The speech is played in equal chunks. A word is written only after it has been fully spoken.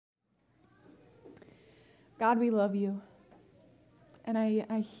God, we love you. And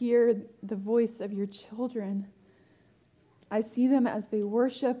I hear the voice of your children. I see them as they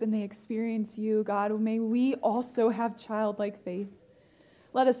worship and they experience you. God, may we also have childlike faith.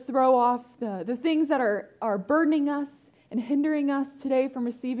 Let us throw off the things that are burdening us and hindering us today from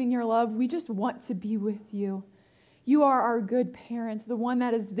receiving your love. We just want to be with you. You are our good parent, the one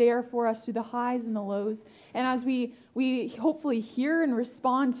that is there for us through the highs and the lows. And as we hopefully hear and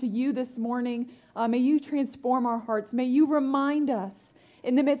respond to you this morning, may you transform our hearts. May you remind us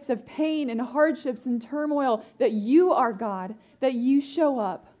in the midst of pain and hardships and turmoil that you are God, that you show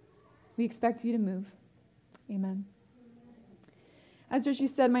up. We expect you to move. Amen. As Richie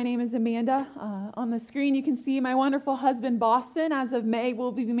said, my name is Amanda. On the screen, you can see my wonderful husband, Boston. As of May,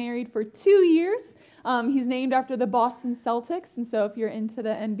 we'll be married for 2 years. He's named after the Boston Celtics, and so if you're into the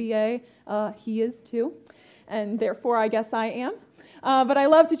NBA, he is too. And therefore, I guess I am. But I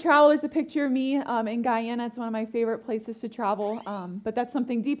love to travel. There's a picture of me in Guyana. It's one of my favorite places to travel. But that's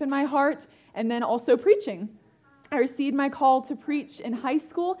something deep in my heart. And then also preaching. I received my call to preach in high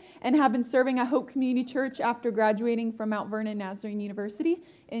school and have been serving at Hope Community Church after graduating from Mount Vernon Nazarene University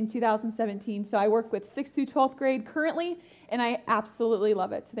in 2017. So I work with 6th through 12th grade currently, and I absolutely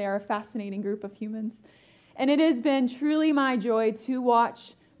love it. They are a fascinating group of humans. And it has been truly my joy to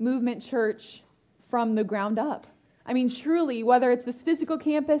watch Movement Church from the ground up. I mean, truly, whether it's this physical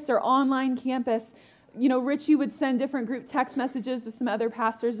campus or online campus, you know, Richie would send different group text messages with some other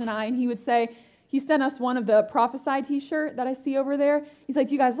pastors and I, and he would say, he sent us one of the Prophesy t-shirt that I see over there. He's like,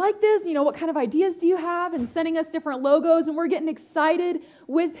 do you guys like this? You know, what kind of ideas do you have? And sending us different logos, and we're getting excited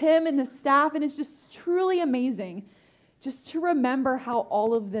with him and the staff, and it's just truly amazing just to remember how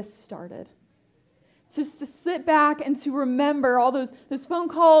all of this started. Just to sit back and to remember all those phone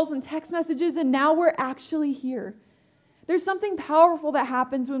calls and text messages, and now we're actually here. There's something powerful that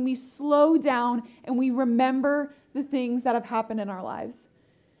happens when we slow down and we remember the things that have happened in our lives.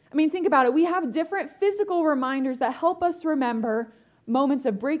 I mean, think about it. We have different physical reminders that help us remember moments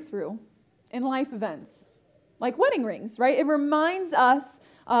of breakthrough in life events, like wedding rings, right? It reminds us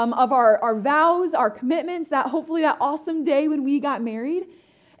of our vows, our commitments, that hopefully that awesome day when we got married,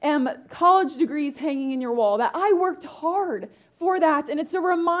 and college degrees hanging in your wall, that I worked hard for that. And it's a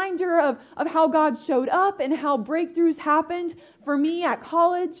reminder of how God showed up and how breakthroughs happened for me at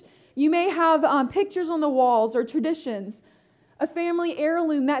college. You may have pictures on the walls or traditions, a family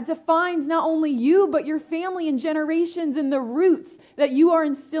heirloom that defines not only you, but your family and generations and the roots that you are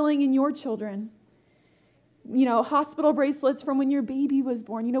instilling in your children. You know, hospital bracelets from when your baby was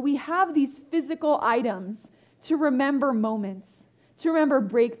born. You know, we have these physical items to remember moments, to remember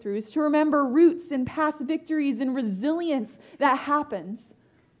breakthroughs, to remember roots and past victories and resilience that happens.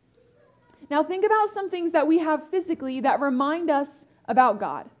 Now think about some things that we have physically that remind us about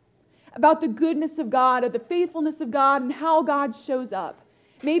God, about the goodness of God, of the faithfulness of God, and how God shows up.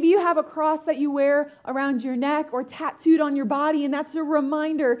 Maybe you have a cross that you wear around your neck or tattooed on your body, and that's a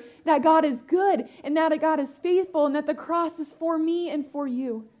reminder that God is good and that God is faithful and that the cross is for me and for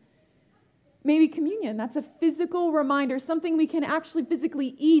you. Maybe communion, that's a physical reminder, something we can actually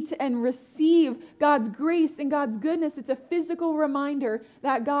physically eat and receive God's grace and God's goodness. It's a physical reminder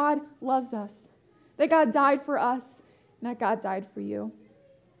that God loves us, that God died for us, and that God died for you.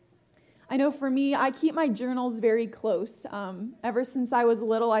 I know for me, I keep my journals very close. Ever since I was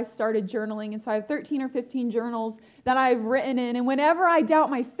little, I started journaling, and so I have 13 or 15 journals that I've written in, and whenever I doubt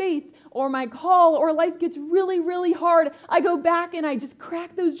my faith or my call or life gets really, really hard, I go back and I just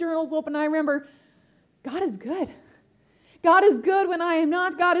crack those journals open, and I remember, God is good. God is good when I am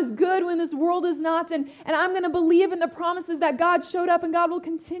not. God is good when this world is not, and I'm going to believe in the promises that God showed up, and God will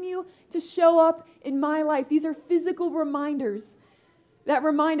continue to show up in my life. These are physical reminders that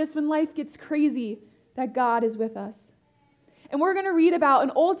remind us when life gets crazy that God is with us. And we're going to read about an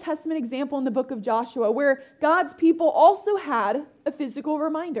Old Testament example in the book of Joshua where God's people also had a physical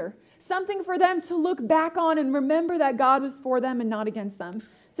reminder, something for them to look back on and remember that God was for them and not against them.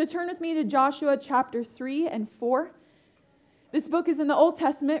 So turn with me to Joshua chapter 3 and 4. This book is in the Old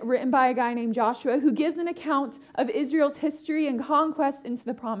Testament, written by a guy named Joshua, who gives an account of Israel's history and conquest into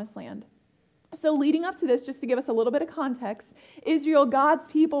the Promised Land. So leading up to this, just to give us a little bit of context, Israel, God's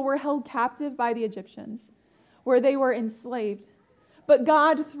people, were held captive by the Egyptians, where they were enslaved. But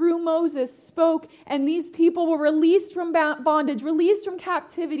God, through Moses, spoke, and these people were released from bondage, released from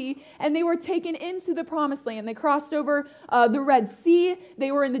captivity, and they were taken into the Promised Land. They crossed over the Red Sea.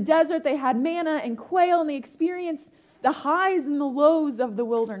 They were in the desert. They had manna and quail, and they experienced the highs and the lows of the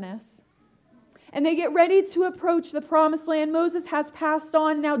wilderness. And they get ready to approach the Promised Land. Moses has passed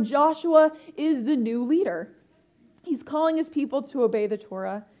on. Now Joshua is the new leader. He's calling his people to obey the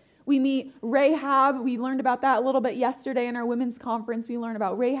Torah. We meet Rahab. We learned about that a little bit yesterday in our women's conference. We learned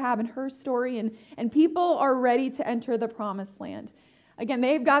about Rahab and her story, and people are ready to enter the promised land. Again,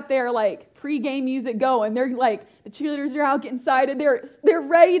 they've got their pre-game music going. They're the cheerleaders are out getting excited. They're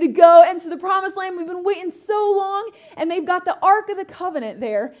ready to go into the promised land. We've been waiting so long, and they've got the Ark of the Covenant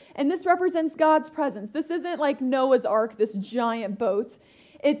there, and this represents God's presence. This isn't like Noah's Ark, this giant boat.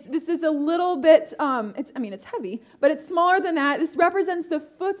 This is a little bit, it's heavy, but it's smaller than that. This represents the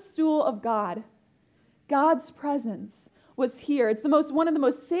footstool of God. God's presence was here. It's one of the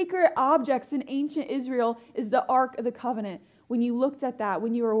most sacred objects in ancient Israel is the Ark of the Covenant. When you looked at that,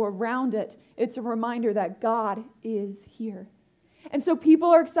 when you were around it, it's a reminder that God is here. And so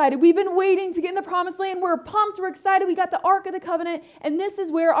people are excited. We've been waiting to get in the promised land. We're pumped. We're excited. We got the Ark of the Covenant. And this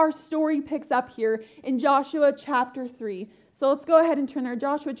is where our story picks up here in Joshua chapter 3. So let's go ahead and turn there.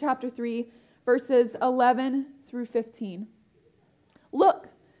 Joshua chapter 3, verses 11 through 15. Look,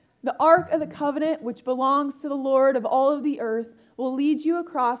 the Ark of the Covenant, which belongs to the Lord of all of the earth, will lead you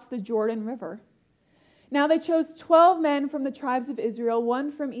across the Jordan River. Now they chose 12 men from the tribes of Israel,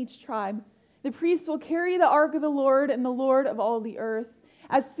 one from each tribe. The priests will carry the ark of the Lord and the Lord of all the earth.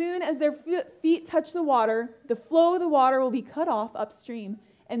 As soon as their feet touch the water, the flow of the water will be cut off upstream,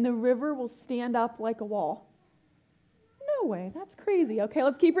 and the river will stand up like a wall. No way, that's crazy. Okay,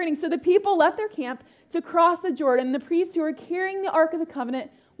 let's keep reading. So the people left their camp to cross the Jordan. The priests who were carrying the ark of the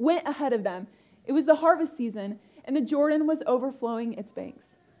covenant went ahead of them. It was the harvest season, and the Jordan was overflowing its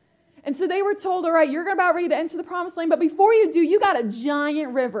banks. And so they were told, all right, you're about ready to enter the promised land, but before you do, you got a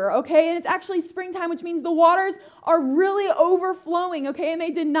giant river, okay? And it's actually springtime, which means the waters are really overflowing, okay? And they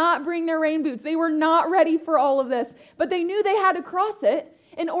did not bring their rain boots. They were not ready for all of this, but they knew they had to cross it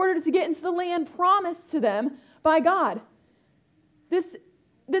in order to get into the land promised to them by God. This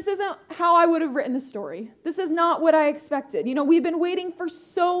isn't how I would have written the story. This is not what I expected. You know, we've been waiting for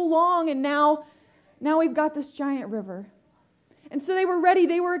so long, and now we've got this giant river. And so they were ready,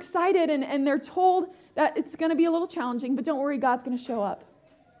 they were excited, and they're told that it's going to be a little challenging, but don't worry, God's going to show up.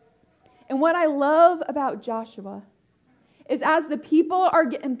 And what I love about Joshua is as the people are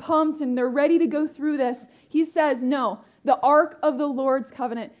getting pumped and they're ready to go through this, he says, no, the Ark of the Lord's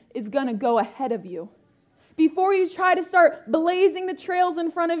covenant is going to go ahead of you. Before you try to start blazing the trails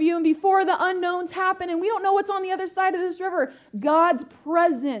in front of you and before the unknowns happen and we don't know what's on the other side of this river, God's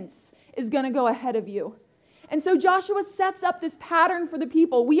presence is going to go ahead of you. And so Joshua sets up this pattern for the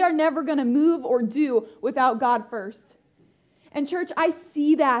people. We are never going to move or do without God first. And church, I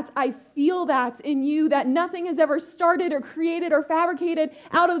see that. I feel that in you, that nothing has ever started or created or fabricated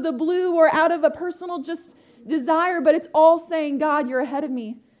out of the blue or out of a personal just desire, but it's all saying, God, you're ahead of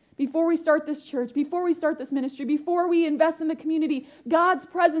me. Before we start this church, before we start this ministry, before we invest in the community, God's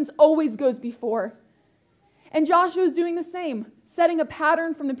presence always goes before. And Joshua is doing the same, setting a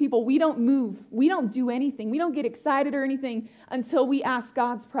pattern from the people. We don't move. We don't do anything. We don't get excited or anything until we ask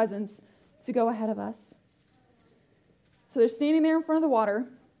God's presence to go ahead of us. So they're standing there in front of the water.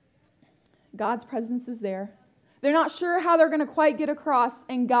 God's presence is there. They're not sure how they're going to quite get across,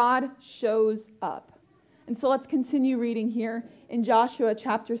 and God shows up. And so let's continue reading here in Joshua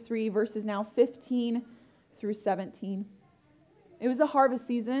chapter 3, verses now 15 through 17. It was the harvest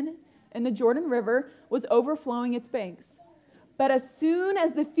season, and the Jordan River was overflowing its banks. But as soon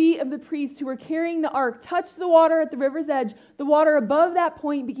as the feet of the priests who were carrying the ark touched the water at the river's edge, the water above that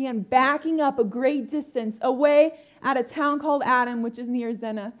point began backing up a great distance away at a town called Adam, which is near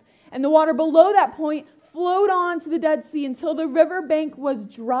Zenith. And the water below that point flowed on to the Dead Sea until the river bank was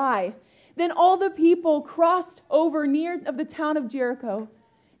dry. Then all the people crossed over near of the town of Jericho.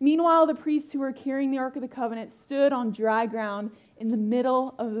 Meanwhile, the priests who were carrying the Ark of the Covenant stood on dry ground in the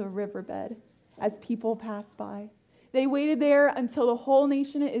middle of the riverbed as people passed by. They waited there until the whole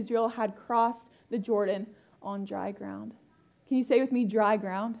nation of Israel had crossed the Jordan on dry ground. Can you say with me, dry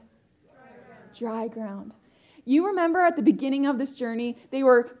ground? Dry ground. You remember at the beginning of this journey, they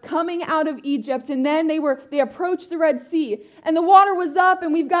were coming out of Egypt, and then they approached the Red Sea, and the water was up,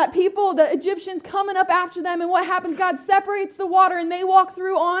 and we've got people, the Egyptians, coming up after them, and what happens? God separates the water, and they walk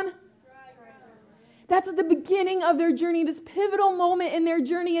through on. That's at the beginning of their journey, this pivotal moment in their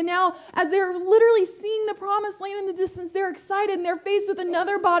journey. And now, as they're literally seeing the promised land in the distance, they're excited, and they're faced with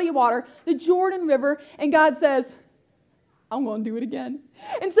another body of water, the Jordan River, and God says, I'm going to do it again.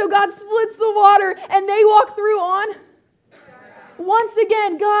 And so God splits the water, and they walk through on. Once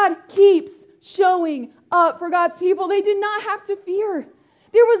again, God keeps showing up for God's people. They did not have to fear.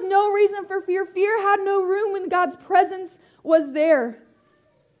 There was no reason for fear. Fear had no room when God's presence was there.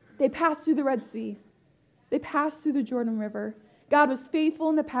 They passed through the Red Sea. They passed through the Jordan River. God was faithful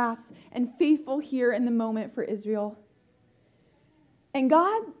in the past and faithful here in the moment for Israel. And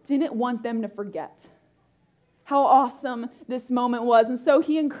God didn't want them to forget how awesome this moment was. And so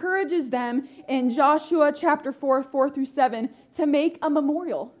he encourages them in Joshua chapter 4, 4-7, to make a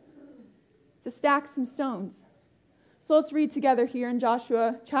memorial, to stack some stones. So let's read together here in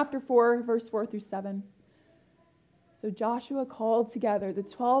Joshua chapter 4, verse 4-7. So Joshua called together the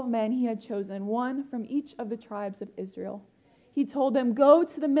 12 men he had chosen, one from each of the tribes of Israel. He told them, "Go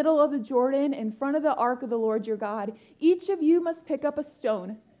to the middle of the Jordan in front of the ark of the Lord your God. Each of you must pick up a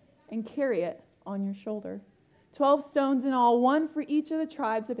stone and carry it on your shoulder. 12 stones in all, one for each of the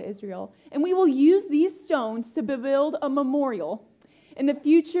tribes of Israel. And we will use these stones to build a memorial. In the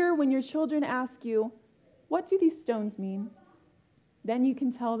future, when your children ask you, 'What do these stones mean?' then you can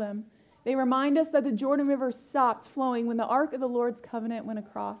tell them, 'They remind us that the Jordan River stopped flowing when the ark of the Lord's covenant went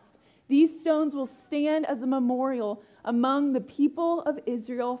across. These stones will stand as a memorial among the people of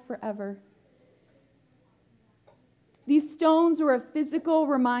Israel forever.'" These stones were a physical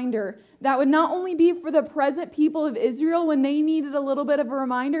reminder that would not only be for the present people of Israel when they needed a little bit of a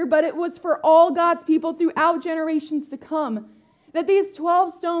reminder, but it was for all God's people throughout generations to come. That these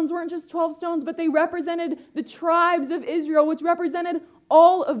 12 stones weren't just 12 stones, but they represented the tribes of Israel, which represented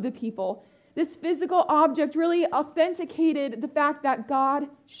all of the people. This physical object really authenticated the fact that God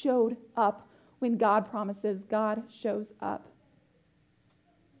showed up. When God promises, God shows up.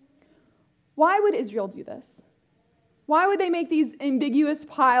 Why would Israel do this? Why would they make these ambiguous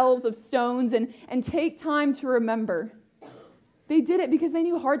piles of stones and take time to remember? They did it because they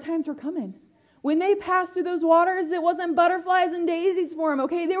knew hard times were coming. When they passed through those waters, it wasn't butterflies and daisies for them,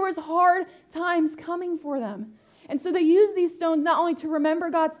 okay? There was hard times coming for them. And so they used these stones not only to remember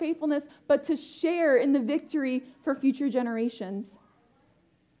God's faithfulness, but to share in the victory for future generations.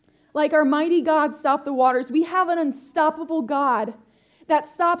 Like our mighty God stopped the waters, we have an unstoppable God that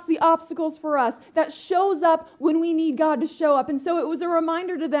stops the obstacles for us, that shows up when we need God to show up. And so it was a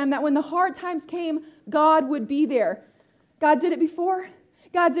reminder to them that when the hard times came, God would be there. God did it before.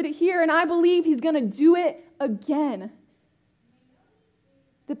 God did it here, and I believe he's going to do it again.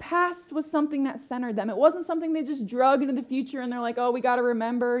 The past was something that centered them. It wasn't something they just drug into the future and they're like, "Oh, we got to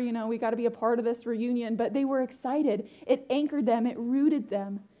remember, we got to be a part of this reunion." But they were excited. It anchored them. It rooted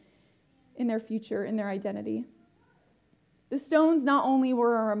them in their future, in their identity. The stones not only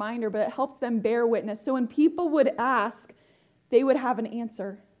were a reminder, but it helped them bear witness. So when people would ask, they would have an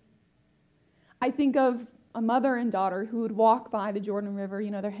answer. I think of a mother and daughter who would walk by the Jordan River.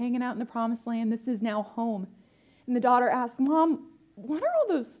 They're hanging out in the promised land. This is now home. And the daughter asks, "Mom, what are all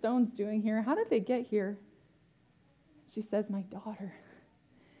those stones doing here? How did they get here?" She says, "My daughter,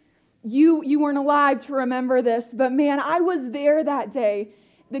 you weren't alive to remember this, but man, I was there that day.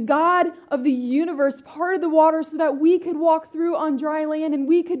 The God of the universe parted the water so that we could walk through on dry land and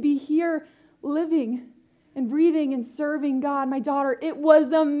we could be here living and breathing and serving God. My daughter, it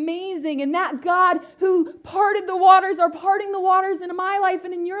was amazing. And that God who parted the waters are parting the waters in my life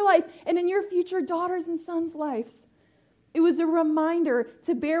and in your life and in your future daughters and sons' lives." It was a reminder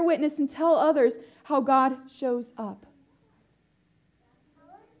to bear witness and tell others how God shows up.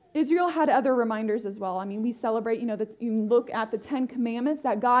 Israel had other reminders as well. We celebrate, that you look at the 10 Commandments,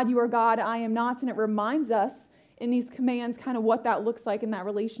 that God, you are God, I am not, and it reminds us in these commands kind of what that looks like in that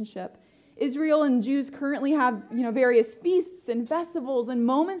relationship. Israel and Jews currently have, various feasts and festivals and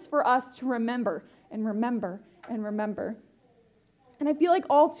moments for us to remember and remember and remember. And I feel like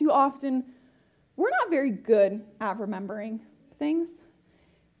all too often, we're not very good at remembering things.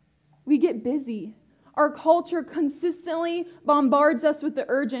 We get busy. Our culture consistently bombards us with the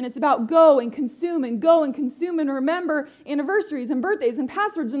urgent. It's about go and consume and go and consume and remember anniversaries and birthdays and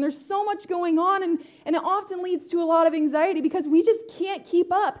passwords. And there's so much going on. And it often leads to a lot of anxiety because we just can't keep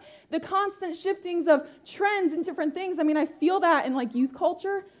up. The constant shiftings of trends and different things. I feel that in youth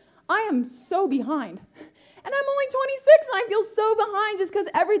culture. I am so behind. And I'm only 26 and I feel so behind just because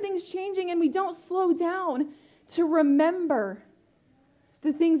everything's changing and we don't slow down to remember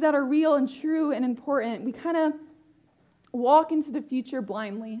the things that are real and true and important. We kind of walk into the future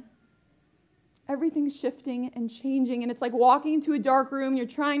blindly. Everything's shifting and changing, and it's like walking into a dark room. You're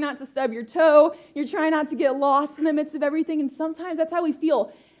trying not to stub your toe. You're trying not to get lost in the midst of everything, and sometimes that's how we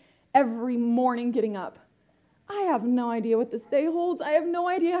feel every morning getting up. I have no idea what this day holds. I have no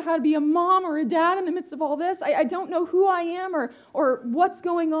idea how to be a mom or a dad in the midst of all this. I don't know who I am or what's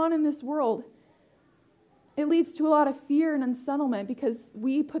going on in this world. It leads to a lot of fear and unsettlement because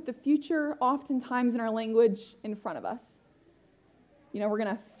we put the future oftentimes in our language in front of us. We're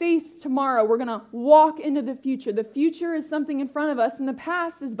going to face tomorrow. We're going to walk into the future. The future is something in front of us and the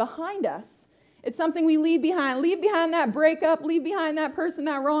past is behind us. It's something we leave behind. Leave behind that breakup. Leave behind that person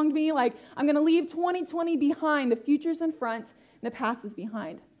that wronged me. Like, I'm going to leave 2020 behind. The future's in front, and the past is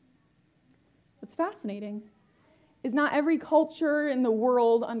behind. What's fascinating is not every culture in the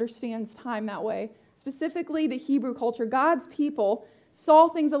world understands time that way. Specifically, the Hebrew culture, God's people saw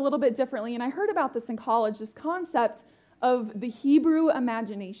things a little bit differently. And I heard about this in college, this concept of the Hebrew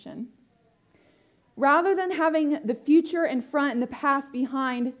imagination. Rather than having the future in front and the past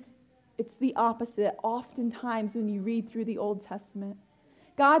behind, it's the opposite oftentimes when you read through the Old Testament.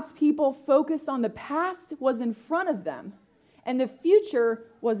 God's people focused on the past was in front of them, and the future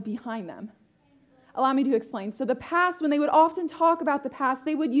was behind them. Allow me to explain. So the past, when they would often talk about the past,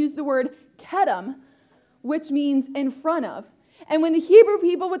 they would use the word kedem, which means in front of. And when the Hebrew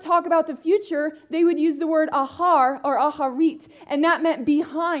people would talk about the future, they would use the word ahar or aharit, and that meant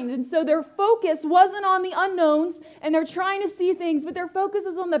behind. And so their focus wasn't on the unknowns, and they're trying to see things, but their focus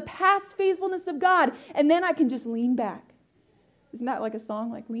is on the past faithfulness of God, and then I can just lean back. Isn't that like a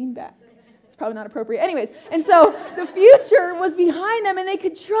song, like lean back? It's probably not appropriate. Anyways, and so the future was behind them, and they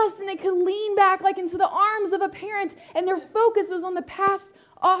could trust, and they could lean back like into the arms of a parent, and their focus was on the past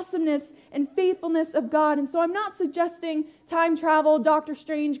awesomeness and faithfulness of God. And so I'm not suggesting time travel, Doctor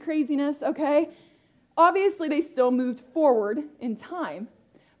Strange craziness, okay? Obviously, they still moved forward in time,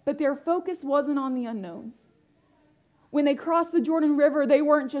 but their focus wasn't on the unknowns. When they crossed the Jordan River, they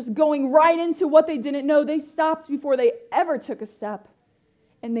weren't just going right into what they didn't know. They stopped before they ever took a step,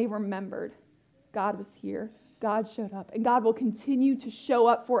 and they remembered God was here. God showed up, and God will continue to show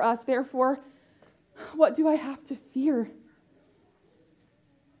up for us. Therefore, what do I have to fear?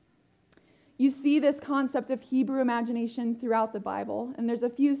 You see this concept of Hebrew imagination throughout the Bible, and there's a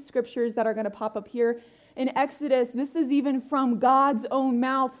few scriptures that are going to pop up here. In Exodus, this is even from God's own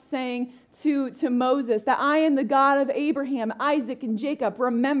mouth saying to Moses that I am the God of Abraham, Isaac, and Jacob.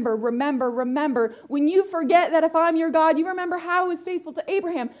 Remember, remember, remember. When you forget that if I'm your God, you remember how I was faithful to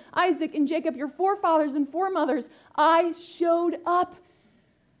Abraham, Isaac, and Jacob, your forefathers and foremothers. I showed up.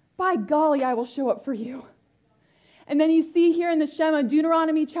 By golly, I will show up for you. And then you see here in the Shema,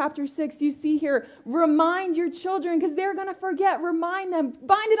 Deuteronomy chapter 6, you see here, remind your children because they're going to forget. Remind them.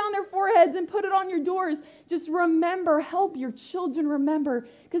 Bind it on their foreheads and put it on your doors. Just remember. Help your children remember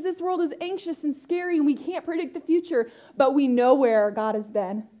because this world is anxious and scary and we can't predict the future. But we know where our God has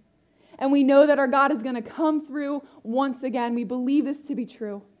been. And we know that our God is going to come through once again. We believe this to be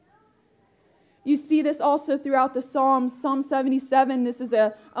true. You see this also throughout the Psalms. Psalm 77, this is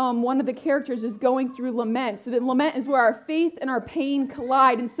one of the characters is going through lament. So the lament is where our faith and our pain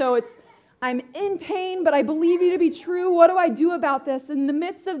collide. And so it's, I'm in pain, but I believe you to be true. What do I do about this? In the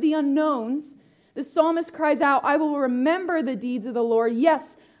midst of the unknowns, the psalmist cries out, I will remember the deeds of the Lord.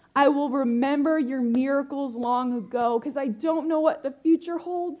 Yes, I will remember your miracles long ago because I don't know what the future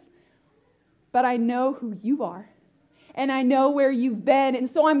holds, but I know who you are. And I know where you've been. And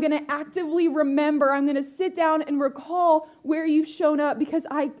so I'm going to actively remember. I'm going to sit down and recall where you've shown up because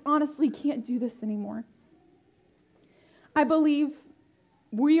I honestly can't do this anymore. I believe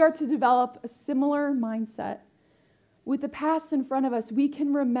we are to develop a similar mindset. With the past in front of us, we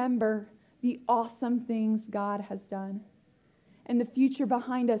can remember the awesome things God has done. And the future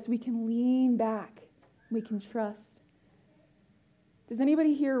behind us, we can lean back. We can trust. Does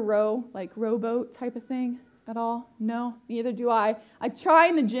anybody here row, like rowboat type of thing? At all? No, neither do I. I try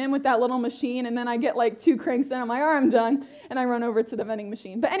in the gym with that little machine, and then I get like 2 cranks in. I'm like, I'm done. And I run over to the vending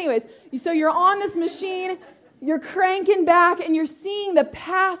machine. But anyways, so you're on this machine, you're cranking back, and you're seeing the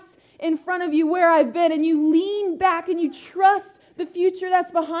past in front of you where I've been, and you lean back and you trust the future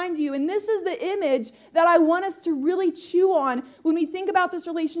that's behind you. And this is the image that I want us to really chew on when we think about this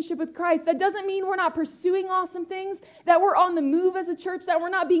relationship with Christ. That doesn't mean we're not pursuing awesome things, that we're on the move as a church, that we're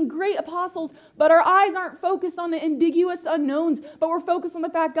not being great apostles, but our eyes aren't focused on the ambiguous unknowns, but we're focused on the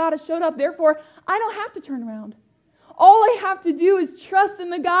fact God has showed up. Therefore, I don't have to turn around. All I have to do is trust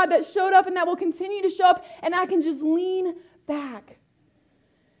in the God that showed up and that will continue to show up, and I can just lean back.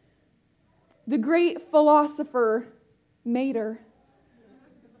 The great philosopher Mater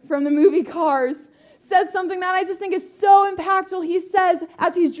from the movie Cars says something that I just think is so impactful. He says,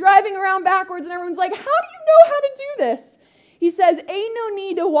 as he's driving around backwards and everyone's like, how do you know how to do this? He says, ain't no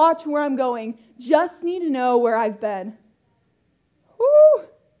need to watch where I'm going. Just need to know where I've been. Woo,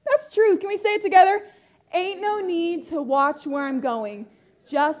 that's truth. Can we say it together? Ain't no need to watch where I'm going.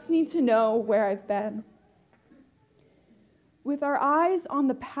 Just need to know where I've been. With our eyes on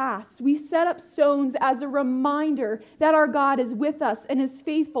the past, we set up stones as a reminder that our God is with us and is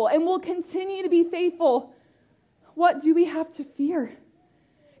faithful and will continue to be faithful. What do we have to fear?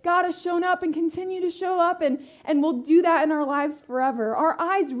 God has shown up and continue to show up and will do that in our lives forever. Our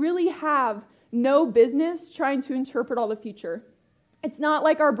eyes really have no business trying to interpret all the future. It's not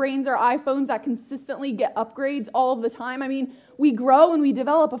like our brains are iPhones that consistently get upgrades all of the time. I mean, we grow and we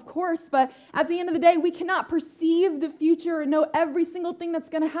develop, of course, but at the end of the day, we cannot perceive the future and know every single thing that's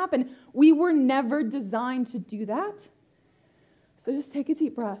going to happen. We were never designed to do that. So just take a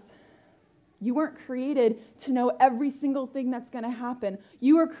deep breath. You weren't created to know every single thing that's going to happen.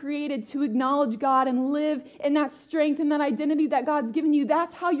 You were created to acknowledge God and live in that strength and that identity that God's given you.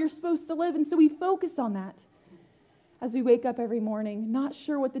 That's how you're supposed to live, and so we focus on that. As we wake up every morning, not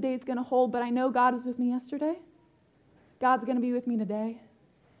sure what the day is going to hold, but I know God was with me yesterday. God's going to be with me today.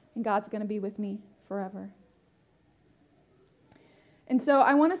 And God's going to be with me forever. And so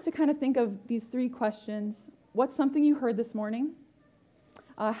I want us to kind of think of these 3 questions. What's something you heard this morning?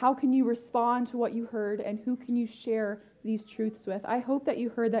 How can you respond to what you heard? And who can you share these truths with? I hope that you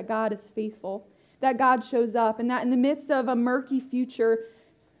heard that God is faithful, that God shows up, and that in the midst of a murky future,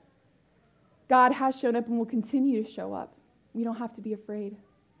 God has shown up and will continue to show up. We don't have to be afraid.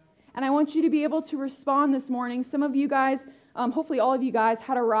 And I want you to be able to respond this morning. Some of you guys, hopefully all of you guys,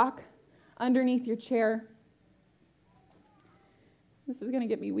 had a rock underneath your chair. This is going to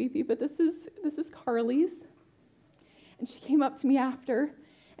get me weepy, but this is Carly's. And she came up to me after,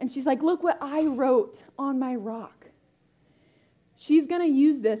 and she's like, look what I wrote on my rock. She's going to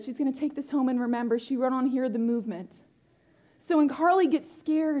use this. She's going to take this home and remember she wrote on here the movement. So when Carly gets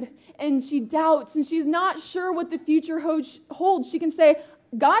scared and she doubts and she's not sure what the future holds, she can say,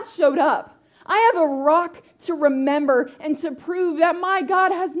 God showed up. I have a rock to remember and to prove that my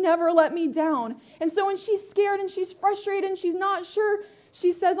God has never let me down. And so when she's scared and she's frustrated and she's not sure,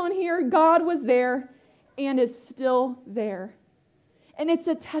 she says on here, God was there and is still there. And it's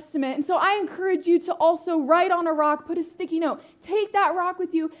a testament. And so I encourage you to also write on a rock, put a sticky note, take that rock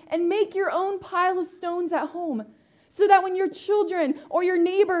with you and make your own pile of stones at home. So that when your children or your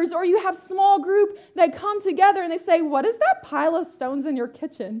neighbors or you have small group that come together and they say, what is that pile of stones in your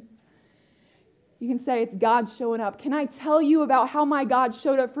kitchen? You can say, it's God showing up. Can I tell you about how my God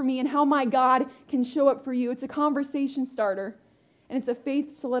showed up for me and how my God can show up for you? It's a conversation starter and it's a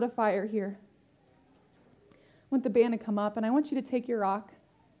faith solidifier here. I want the band to come up and I want you to take your rock.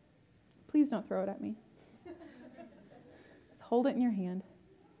 Please don't throw it at me. Just hold it in your hand.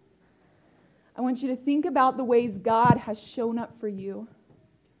 I want you to think about the ways God has shown up for you.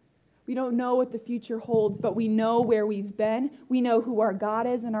 We don't know what the future holds, but we know where we've been. We know who our God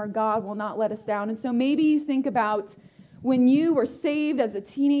is, and our God will not let us down. And so maybe you think about when you were saved as a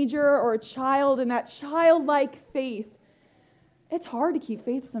teenager or a child, and that childlike faith. It's hard to keep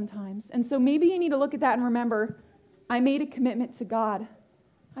faith sometimes. And so maybe you need to look at that and remember, I made a commitment to God.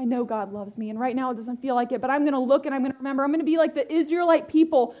 I know God loves me, and right now it doesn't feel like it, but I'm going to look and I'm going to remember. I'm going to be like the Israelite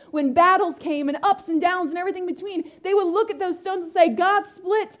people when battles came and ups and downs and everything between. They would look at those stones and say, God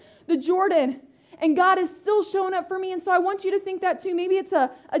split the Jordan, and God is still showing up for me. And so I want you to think that too. Maybe it's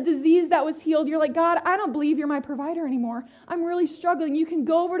a disease that was healed. You're like, God, I don't believe you're my provider anymore. I'm really struggling. You can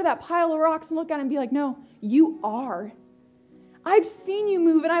go over to that pile of rocks and look at it and be like, no, you are. I've seen you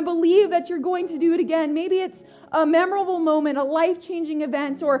move, and I believe that you're going to do it again. Maybe it's a memorable moment, a life-changing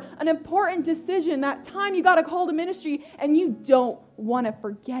event, or an important decision, that time you got a call to ministry, and you don't want to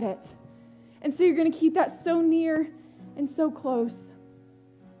forget it. And so you're going to keep that so near and so close.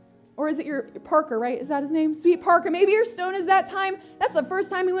 Or is it your Parker, right? Is that his name? Sweet Parker. Maybe your stone is that time. That's the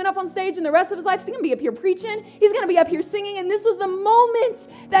first time he went up on stage in the rest of his life. He's going to be up here preaching. He's going to be up here singing. And this was the moment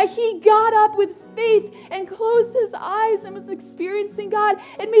that he got up with faith and closed his eyes and was experiencing God.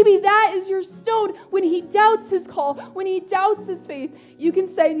 And maybe that is your stone when he doubts his call, when he doubts his faith. You can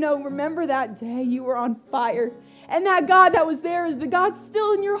say, no, remember that day you were on fire. And that God that was there is the God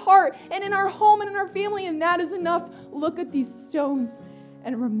still in your heart and in our home and in our family. And that is enough. Look at these stones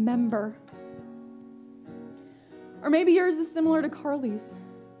and remember. Or maybe yours is similar to Carly's.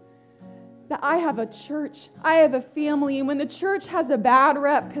 That I have a church, I have a family, and when the church has a bad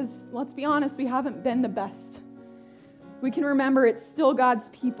rep, because let's be honest, we haven't been the best, we can remember it's still God's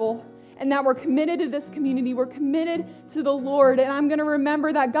people, and that we're committed to this community, we're committed to the Lord, and I'm going to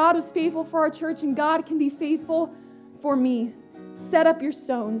remember that God was faithful for our church, and God can be faithful for me. Set up your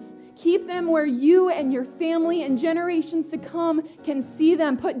stones. Keep them where you and your family and generations to come can see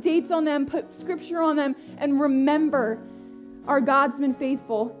them. Put dates on them, put scripture on them, and remember our God's been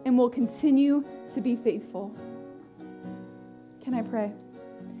faithful and will continue to be faithful. Can I pray?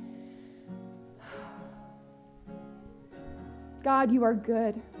 God, you are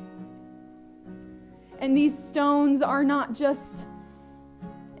good. And these stones are not just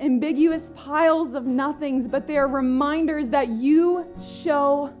ambiguous piles of nothings, but they are reminders that you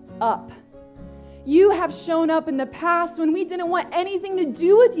show up. You have shown up in the past when we didn't want anything to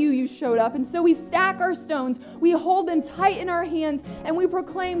do with you. You showed up. And so we stack our stones. We hold them tight in our hands and we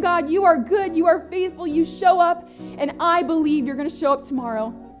proclaim, God, you are good. You are faithful. You show up. And I believe you're going to show up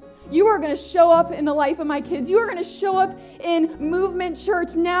tomorrow. You are going to show up in the life of my kids. You are going to show up in Movement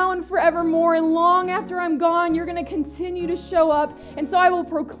Church now and forevermore. And long after I'm gone, you're going to continue to show up. And so I will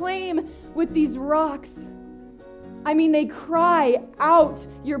proclaim with these rocks. I mean, they cry out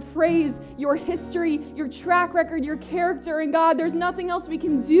your praise, your history, your track record, your character. And God, there's nothing else we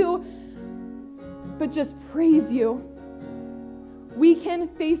can do but just praise you. We can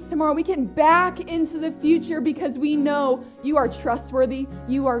face tomorrow. We can back into the future because we know you are trustworthy,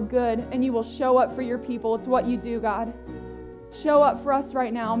 you are good, and you will show up for your people. It's what you do, God. Show up for us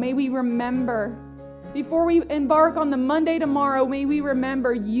right now. May we remember, before we embark on the Monday tomorrow, may we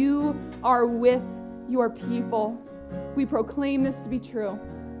remember you are with your people. We proclaim this to be true.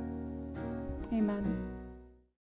 Amen.